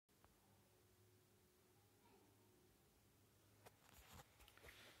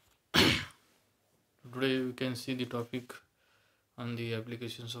Today we can see the topic on the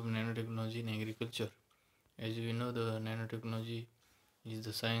applications of nanotechnology in agriculture. As we know, the nanotechnology is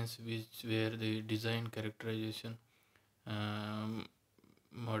the science where the design, characterization, um,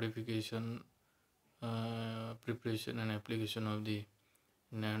 modification, preparation, and application of the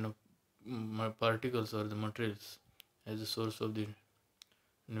nano particles or the materials as a source of the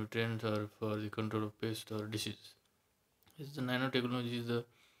nutrients or for the control of pest or disease. Yes, the nanotechnology is the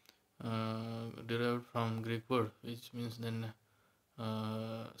derived from Greek word, which means then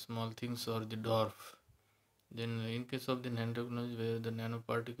small things or the dwarf. Then, in case of the nanotechnology, where the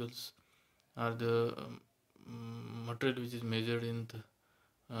nanoparticles are the material which is measured in the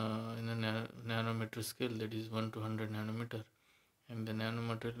nanometer scale, that is 1 to 100 nanometer, and the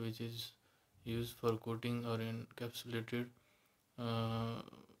nanomaterial which is used for coating or encapsulated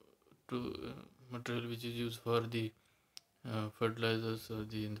to material which is used for the fertilizers or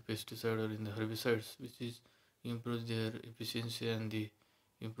in the pesticide or in the herbicides, which is improves their efficiency and the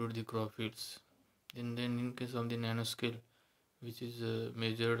improve the crop yields. And then in case of the nanoscale, which is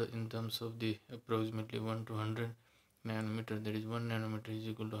measured in terms of the approximately 1 to 100 nanometer, that is 1 nanometer is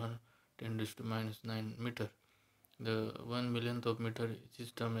equal to 10 raised to minus 9 meter. The 1 millionth of meter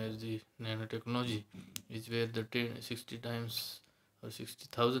is termed as the nanotechnology, is where the 60 times or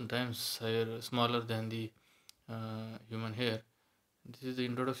 60,000 times higher, smaller than the human hair. This is the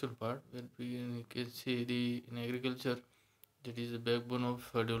introduction part where we can see the in agriculture, that is the backbone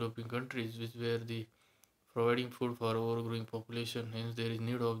of developing countries, which were the providing food for overgrowing population. Hence, there is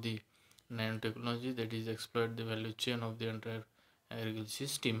need of the nanotechnology that is exploit the value chain of the entire agriculture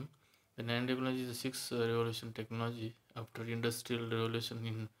system. The nanotechnology is the sixth revolution technology after industrial revolution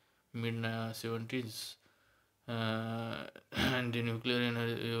in mid 70s and the nuclear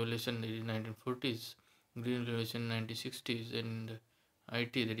energy revolution in 1940s, green revolution in 1960s, and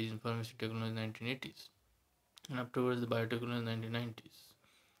IT, that is information technology, 1980s, and afterwards the biotechnology in 1990s.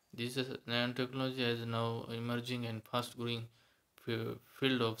 This nanotechnology is now emerging and fast growing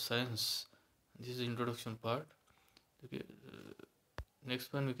field of science. This is the introduction part. Okay.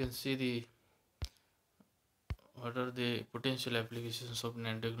 Next one, we can see the what are the potential applications of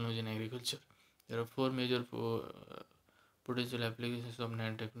nanotechnology in agriculture. There are four major potential applications of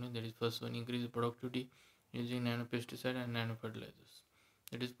nanotechnology. That is, first one, increase productivity using nanopesticide and nanofertilizers.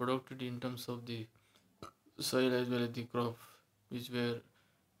 That is productivity in terms of the soil as well as the crop, which were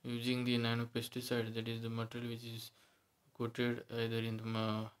using the nanopesticide, that is the material which is coated either in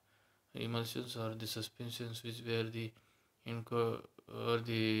the emulsions or the suspensions, which were the or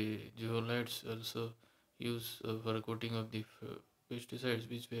the zeolites also used for coating of the pesticides,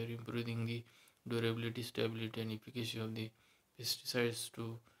 which were improving the durability, stability, and efficacy of the pesticides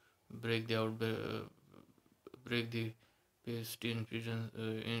to break the break the pest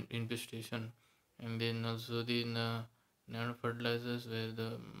infestation. And then also the nanofertilizers were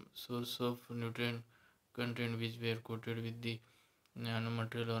the source of nutrient content, which were coated with the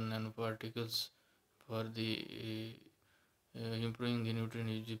nanomaterial or nanoparticles for the improving the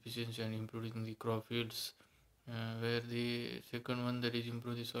nutrient efficiency and improving the crop yields. Where the second one, that is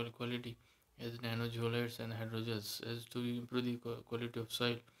improve the soil quality as nanozeolites and hydrogels, as to improve the quality of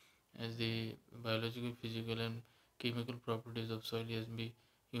soil, as the biological, physical, and chemical properties of soil has been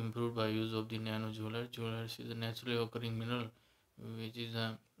improved by use of the nanozeolite. Zeolite is a naturally occurring mineral which is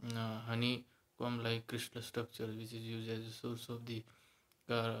a honeycomb-like crystal structure, which is used as a source of the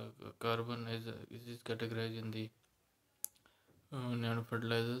carbon, as it is categorized in the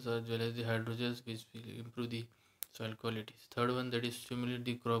nanofertilizers, as well as the hydrogens, which will improve the soil qualities. Third one, that is stimulate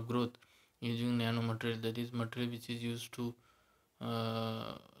the crop growth using nanomaterial, that is material which is used to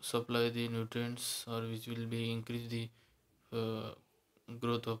supply the nutrients or which will be increase the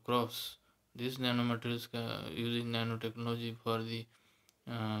growth of crops. These nanomaterials using nanotechnology for the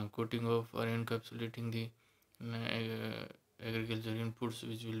coating of or encapsulating the agriculture inputs,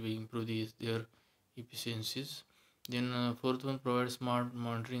 which will be improve their efficiencies. Then fourth one, provide smart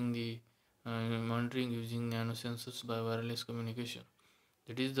monitoring monitoring using nanosensors by wireless communication.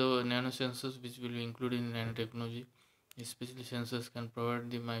 That is the nanosensors which will be included in nanotechnology. Especially sensors can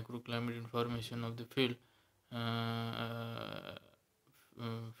provide the microclimate information of the field.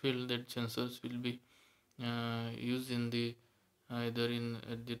 Field that sensors will be used in the either in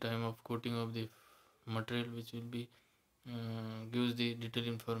at the time of coating of the material, which will be gives the detailed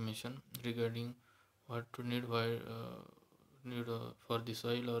information regarding what to need, why need for the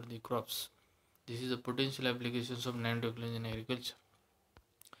soil or the crops. This is the potential applications of nanotechnology in agriculture.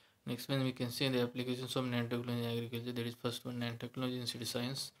 Next one, we can see the applications of nanotechnology in agriculture. That is, first one, nanotechnology in seed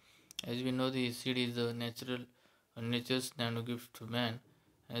science. As we know, the seed is the nature's nano gift to man,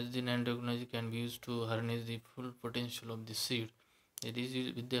 as the nanotechnology can be used to harness the full potential of the seed. It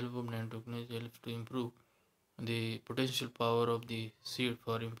is with the help of nanotechnology helps to improve the potential power of the seed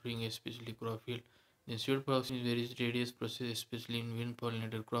for improving especially crop yield. The seed production is very tedious process, especially in wind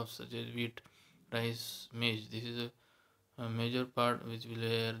pollinated crops such as wheat, rice, maize. This is a major part which will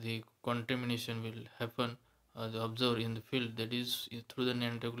where the contamination will happen as observed in the field, that is through the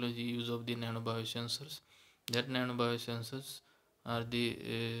nanotechnology use of the nanobiosensors. That nanobiosensors are the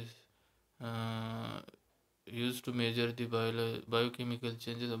used to measure the biochemical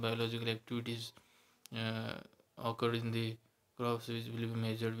changes or biological activities uh, occurred in the crops, which will be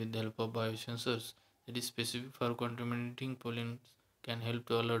measured with the help of biosensors. That is specific for contaminating pollens, can help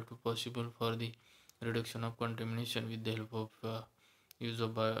to alert to possible for the reduction of contamination with the help of use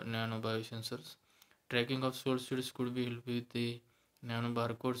of nanobiosensors. Tracking of source seeds could be helped with the nano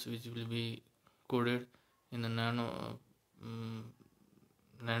barcodes, which will be coded in the um,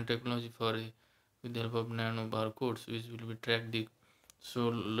 nanotechnology for with the help of nano barcodes, which will be track the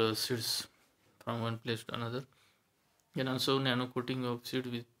soil seeds from one place to another. And also nano coating of seed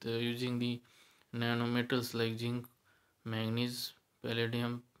with using the nanometals like zinc, manganese,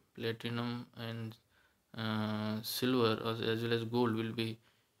 palladium, platinum, and silver as well as gold will be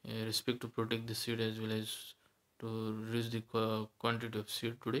respect to protect the seed as well as to reduce the quantity of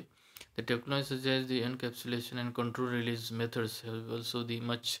seed today. The technology such as the encapsulation and control release methods have also the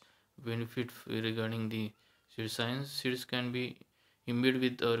much benefit regarding the seed science. Seeds can be imbued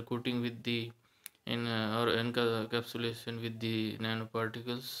with or coating with the in or encapsulation with the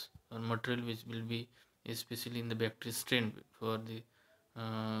nanoparticles or material which will be especially in the bacteria strain for the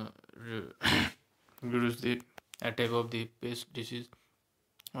uh, reduce the attack of the pest disease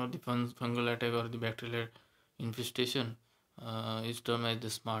or the fungal attack or the bacterial infestation is termed as the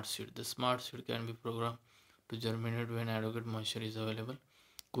smart seed. The smart seed can be programmed to germinate when adequate moisture is available.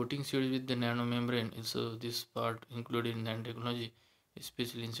 Coating seeds with the nanomembrane is this part included in nanotechnology,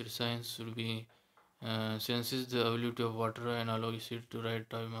 especially in seed science, should be senses the availability of water and allows seed to right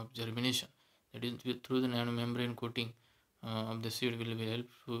time of germination. That is, through the nanomembrane coating of the seed will be help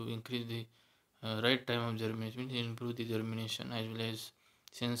to increase the right time of germination, improve the germination as well as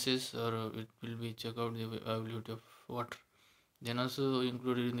senses, or it will be check out the availability of water. Then also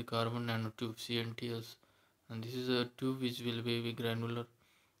included in the carbon nanotube CNTs, and this is a tube which will be granular,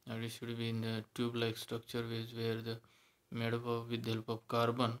 and it should be in the tube-like structure which where the made up of with the help of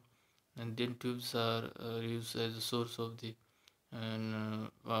carbon, and then tubes are used as a source of the and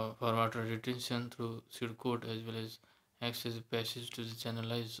for water retention through seed coat as well as acts as a passage to the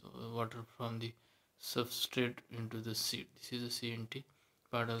channelize water from the substrate into the seed. This is a CNT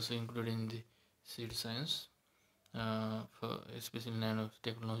part also included in the seed science for especially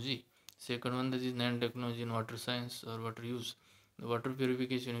nanotechnology. Second one, that is nanotechnology in water science or water use. The water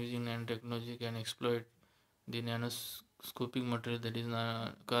purification using nanotechnology can exploit the nanoscopic material, that is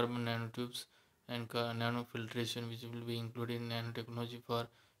carbon nanotubes and nanofiltration, which will be included in nanotechnology for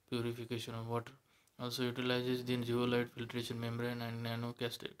purification of water. Also utilizes the zeolite filtration membrane and nano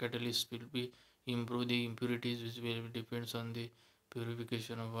catalyst will be improve the impurities, which will depends on the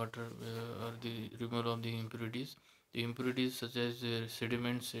purification of water or the removal of the impurities. The impurities such as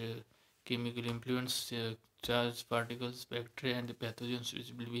sediments, chemical influence, charged particles, bacteria, and the pathogens,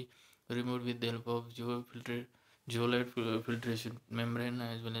 which will be removed with the help of zeolite filtration membrane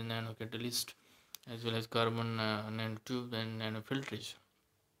as well as nanocatalyst as well as carbon nanotube and nanofiltration.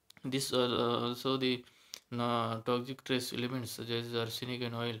 This also the toxic trace elements such as arsenic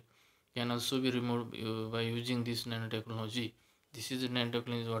and oil can also be removed by using this nanotechnology. This is the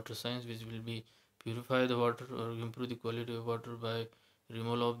nanotechnology water science, which will be purify the water or improve the quality of water by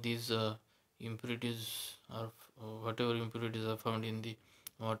removal of these impurities or whatever impurities are found in the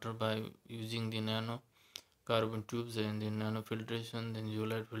water by using the nano carbon tubes and then nanofiltration, then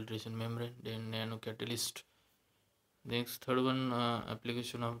zeolite filtration membrane, then nanocatalyst. Next, third one,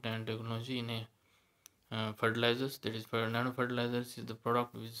 application of nanotechnology in a fertilizers. That is, for nanofertilizers is the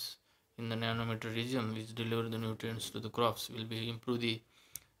product which in the nanometer region which deliver the nutrients to the crops will be improve the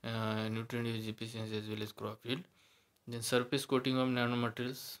nutrient use efficiency as well as crop yield. Then surface coating of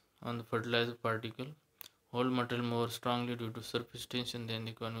nanomaterials on the fertilizer particle hold material more strongly due to surface tension than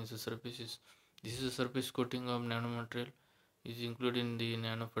the conventional surfaces. This is a surface coating of nanomaterial is included in the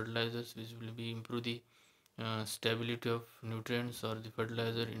nanofertilizers, which will be improve the stability of nutrients or the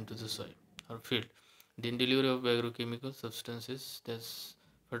fertilizer into the soil or field. Then delivery of agrochemical substances, that's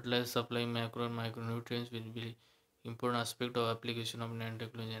fertilizer supplying macro and micronutrients will be important aspect of application of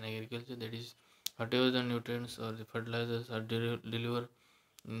nanotechnology in agriculture. That is, whatever the nutrients or the fertilizers are delivered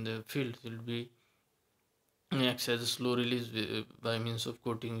in the field will be acts as a slow release by means of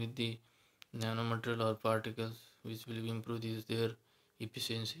coating with the nanomaterial or particles, which will improve their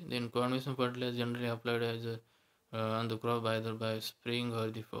efficiency. Then conventional fertilizer generally applied as on the crop either by spraying or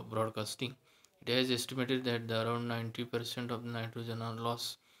the broadcasting. It has estimated that around 90% of nitrogen are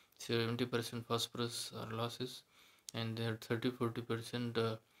lost, 70% phosphorus are losses, and there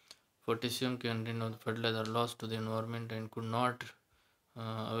 30-40% potassium content of the fertilizer are lost to the environment and could not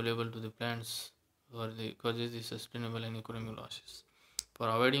available to the plants or the causes the sustainable and economic losses. For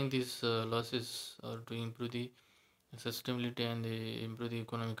avoiding these losses or to improve the sustainability and improve the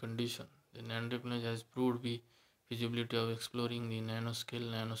economic condition, the nanotechnology has proved the feasibility of exploring the nanoscale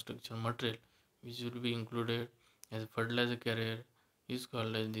nanostructure material, which will be included as a fertilizer carrier, is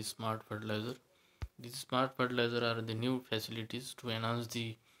called as the smart fertilizer. These smart fertilizer are the new facilities to enhance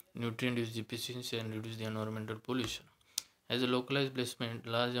the nutrient use efficiency and reduce the environmental pollution. As a localized placement,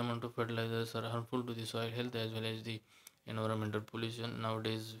 large amount of fertilizers are harmful to the soil health as well as the environmental pollution.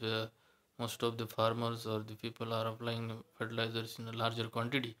 Nowadays, most of the farmers or the people are applying fertilizers in a larger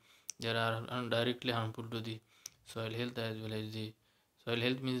quantity. They are directly harmful to the soil health as well as the soil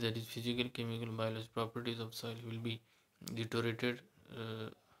health means that is physical, chemical, biological properties of soil will be deteriorated,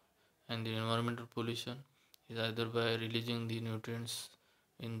 and the environmental pollution is either by releasing the nutrients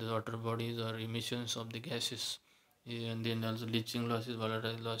in the water bodies or emissions of the gases, and then also leaching losses,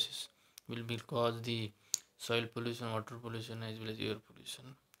 volatile losses will be cause the soil pollution, water pollution as well as air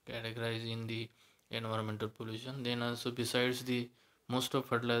pollution categorized in the environmental pollution. Then also besides the most of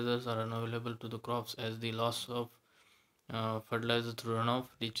fertilizers are unavailable to the crops as the loss of fertilizer through runoff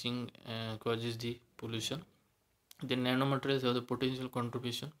leaching causes the pollution. The nanomaterials have the potential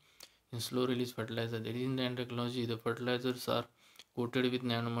contribution in slow release fertilizer. There is in the nanotechnology, the fertilizers are coated with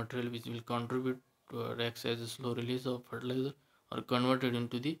nanomaterial which will contribute to acts as a slow release of fertilizer or converted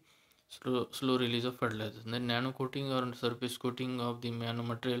into the slow release of fertilizer. The nano coating or surface coating of the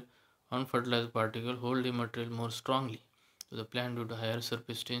nanomaterial on fertilizer particle hold the material more strongly to the plant due to higher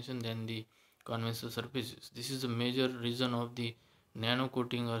surface tension than the conventional surfaces. This is the major reason of the nano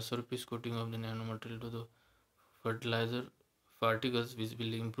coating or surface coating of the nanomaterial to the fertilizer particles, which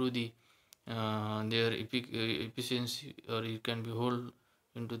will improve the their efficiency, or it can be hold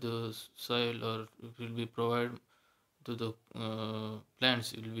into the soil, or it will be provided to the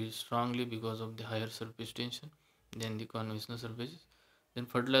plants. It will be strongly because of the higher surface tension than the conventional surfaces. Then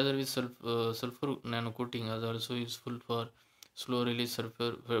fertilizer with sulfur nano coating is also useful for slow release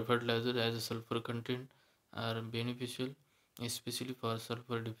fertilizer, as a sulfur content are beneficial especially for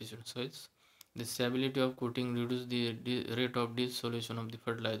sulfur deficient soils. The stability of coating reduces the rate of dissolution of the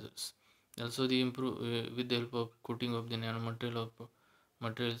fertilizers. Also, the improve with the help of coating of the nanomaterial of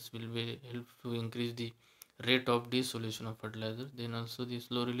materials will be help to increase the rate of dissolution of fertilizer. Then also the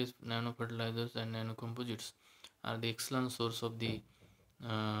slow release nano fertilizers and nano composites are the excellent source of the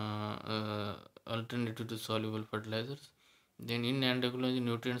alternative to soluble fertilizers. Then in nanotechnology,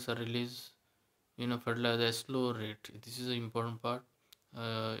 nutrients are released in a fertilizer at slow rate. This is an important part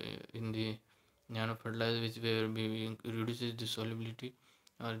in the nano fertilizer, which where we reduces the solubility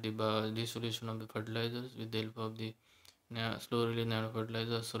or the dissolution of the fertilizers with the help of the slow release nano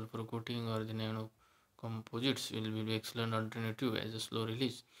fertilizer, sulfur coating or the nano composites will be excellent alternative as a slow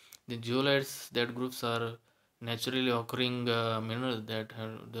release. The zeolites, that groups are naturally occurring minerals that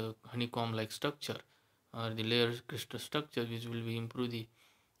have the honeycomb like structure or the layer crystal structure, which will be improve the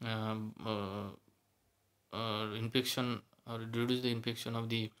um, infection or reduce the infection of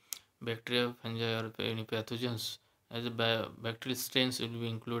the bacteria, fungi or any pathogens, as a bacterial strains will be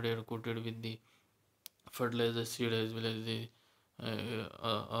included or coated with the fertilizer seed as well as the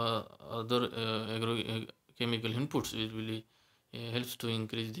other agrochemical inputs, which really helps to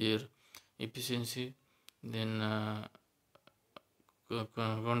increase their efficiency. Then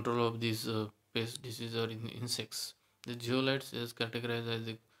control of these pest disease or insects. The zeolites is categorized as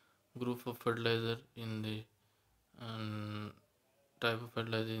a group of fertilizer in the type of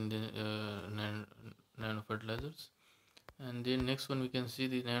fertilizer in the nano fertilizers. And then next one we can see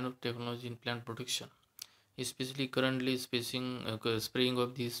the nanotechnology in plant protection, especially currently spraying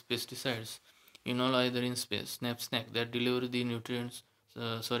of these pesticides in all either in space snack that deliver the nutrients,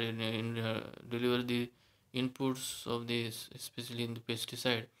 deliver the inputs of these, especially in the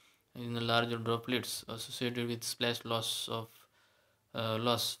pesticide, in the larger droplets associated with splash loss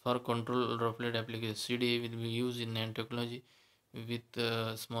for control droplet application. CDA will be used in nanotechnology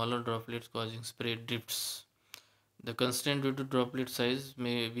with smaller droplets causing spray drifts. The constraint due to droplet size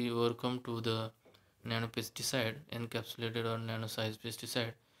may be overcome to the nanopesticide encapsulated or nano-sized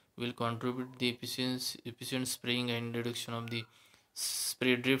pesticide will contribute the efficient spraying and reduction of the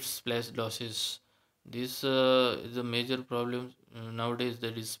spray drift splash losses This is a major problem nowadays,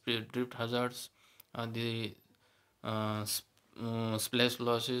 that is drift hazards, the splash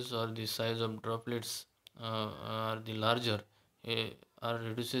losses, or the size of droplets are the larger, uh, or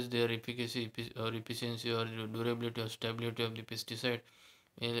reduces their efficacy or efficiency or durability or stability of the pesticide.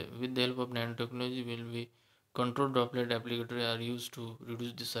 With the help of nanotechnology, will be controlled droplet applicator are used to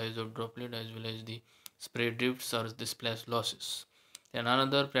reduce the size of droplet as well as the spray drifts or the splash losses. And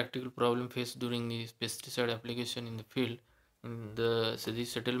another practical problem faced during the pesticide application in the field, in the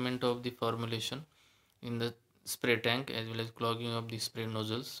settlement of the formulation in the spray tank as well as clogging of the spray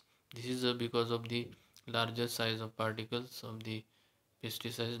nozzles. This is because of the larger size of particles of the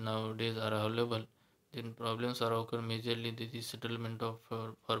pesticides nowadays are available. Then problems are occur majorly the settlement of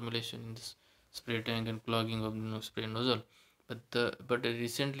formulation in this spray tank and clogging of the spray nozzle. But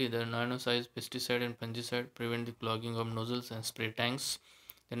recently the nano size pesticide and fungicide prevent the clogging of nozzles and spray tanks.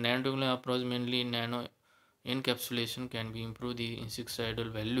 The nanotechnology approach, mainly nano encapsulation, can be improve the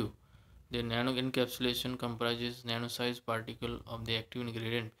insecticidal value. The nano encapsulation comprises nano-sized particle of the active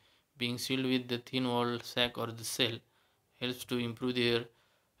ingredient being sealed with the thin-walled sac or the cell, helps to improve their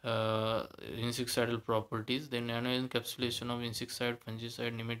insecticidal properties. The nano encapsulation of insecticide,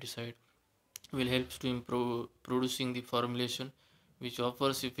 fungicide, nematicide will help to improve producing the formulation which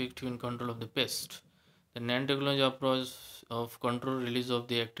offers effective in control of the pest. The nanotechnology approach of control release of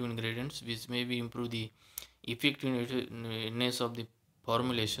the active ingredients, which may be improve the effectiveness of the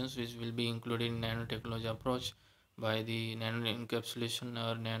formulations, which will be included in nanotechnology approach by the nano encapsulation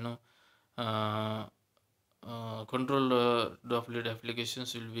or nano uh, control droplet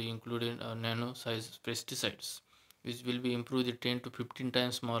applications will be included nano size pesticides, which will be improved the 10 to 15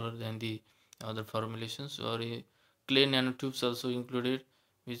 times smaller than the other formulations, or clay nanotubes also included,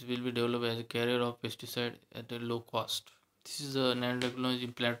 which will be developed as a carrier of pesticide at a low cost. This is a nanotechnology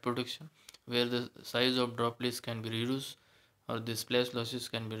in plant protection, where the size of droplets can be reduced or the splash losses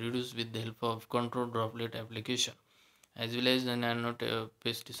can be reduced with the help of controlled droplet application, as well as the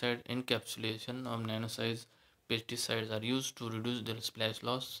pesticide encapsulation of nano-size pesticides are used to reduce the splash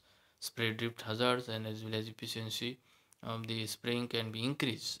loss, spray drift hazards, and as well as efficiency of the spraying can be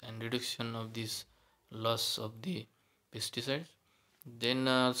increased, and reduction of this loss of the pesticides. Then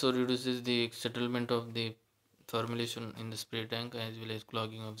also reduces the settlement of the formulation in the spray tank as well as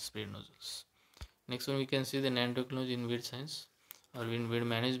clogging of the spray nozzles. Next one, we can see the nanotechnology in weed science or in weed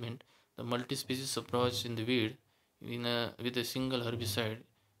management. The multi-species approach in the weed with a single herbicide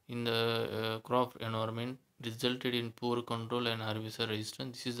in the crop environment resulted in poor control and herbicide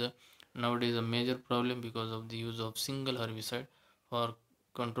resistance. This is nowadays a major problem because of the use of single herbicide for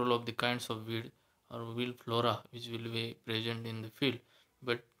control of the kinds of weed or weed flora which will be present in the field.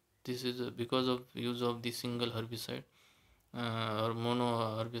 But this is because of use of the single herbicide or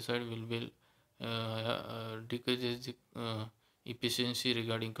mono herbicide will be decreases the efficiency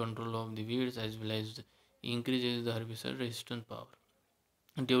regarding control of the weeds as well as increases the herbicide resistant power.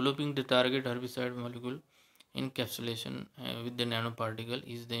 Developing the target herbicide molecule encapsulation with the nanoparticle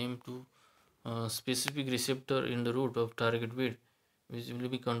is the aim to specific receptor in the root of target weed, which will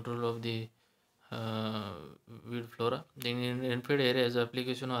be control of the uh, weed flora. Then in infed areas,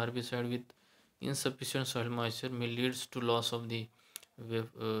 application of herbicide with insufficient soil moisture may leads to loss of the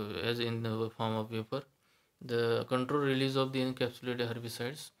as in the form of vapor. The control release of the encapsulated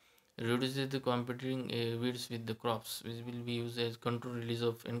herbicides reduces the competing weeds with the crops, which will be used as control release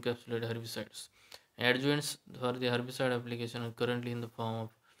of encapsulated herbicides. Adjuvants for the herbicide application are currently in the form of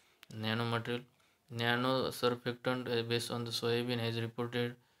nanomaterial. Nano surfactant based on the soybean has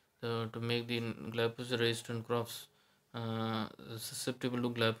reported to make the glyphosate resistant crops susceptible to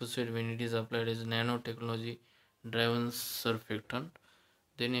glyphosate when it is applied as nanotechnology driven surfactant.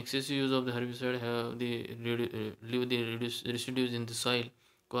 Then excessive use of the herbicide have leave the residues in the soil,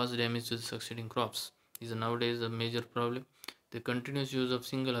 cause damage to the succeeding crops. Is nowadays a major problem. The continuous use of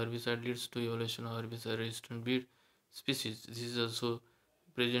single herbicide leads to evolution of herbicide resistant weed species. This is also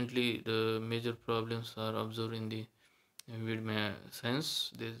presently the major problems are observed in the weed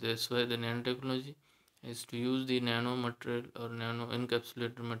science. That's why the nanotechnology is to use the nano material or nano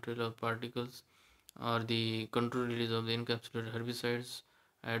encapsulated material or particles or the control release of the encapsulated herbicides,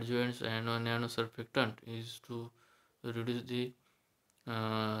 adjuvants, and nano surfactant is to reduce the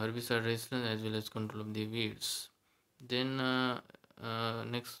herbicide resistance as well as control of the weeds. Then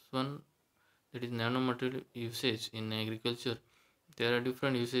next one, that is nanomaterial usage in agriculture. There are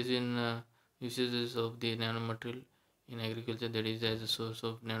different usages of the nanomaterial in agriculture, that is as a source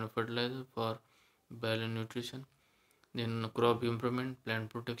of nanofertilizer for bionutrition, then crop improvement, plant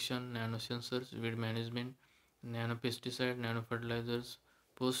protection, nanosensors, weed management, nanopesticide, nanofertilizers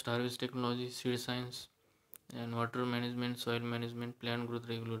post-harvest technology, seed science, and water management, soil management, plant growth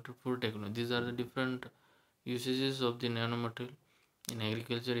regulator, food technology. These are the different usages of the nanomaterial in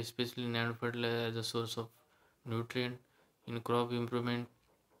agriculture, especially nano fertilizer as a source of nutrient. In crop improvement,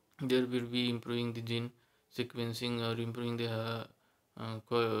 there will be improving the gene sequencing or improving the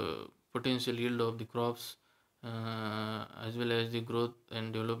potential yield of the crops, as well as the growth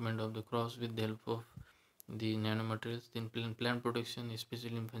and development of the crops with the help of the nanomaterials. Then plant protection,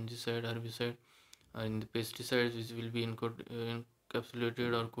 especially in fungicide, herbicide, in the pesticides, which will be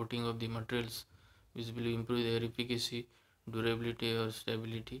encapsulated or coating of the materials, which will improve their efficacy, durability, or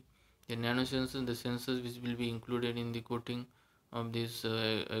stability. The nanosensors, the sensors which will be included in the coating of these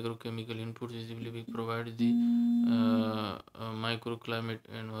agrochemical inputs, which will be provide the microclimate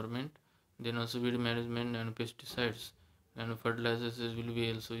environment. Then also weed management and pesticides and fertilizers will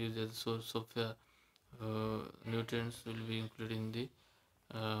be also used as a source of nutrients will be included in the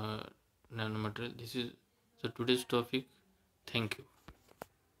nanomaterial. This is the today's topic. Thank you.